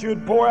God, that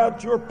you'd pour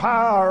out your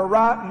power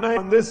right now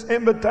on this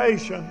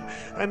invitation.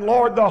 And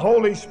Lord, the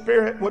Holy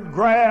Spirit would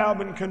grab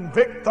and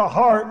convict the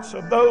hearts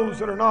of those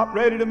that are not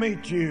ready to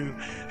meet you.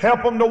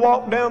 Help them to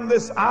walk down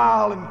this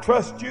aisle and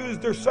trust you as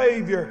their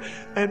Savior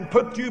and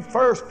put you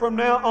first from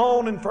now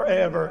on and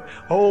forever.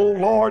 Oh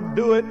Lord,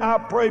 do it, I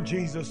pray,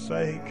 Jesus'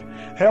 sake.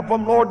 Help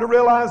them, Lord, to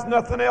realize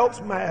nothing else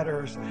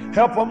matters.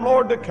 Help them,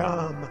 Lord, to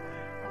come.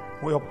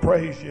 We'll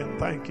praise you and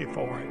thank you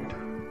for it.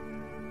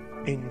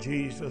 In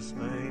Jesus'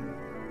 name.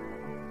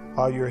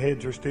 While your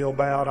heads are still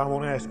bowed, I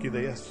want to ask you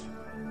this.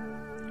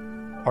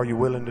 Are you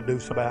willing to do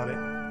something about it?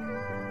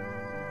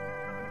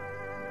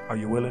 Are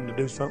you willing to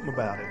do something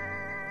about it?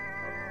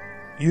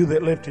 You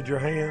that lifted your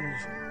hands,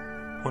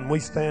 when we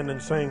stand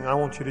and sing, I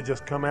want you to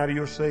just come out of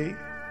your seat.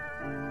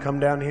 Come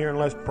down here and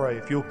let's pray.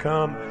 If you'll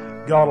come,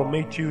 God will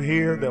meet you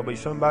here. There'll be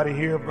somebody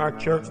here from our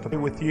church to be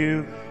with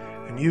you.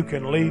 And you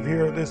can leave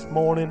here this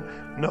morning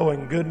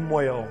knowing good and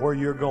well where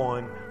you're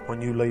going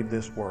when you leave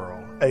this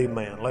world.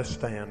 Amen. Let's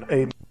stand.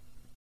 Amen.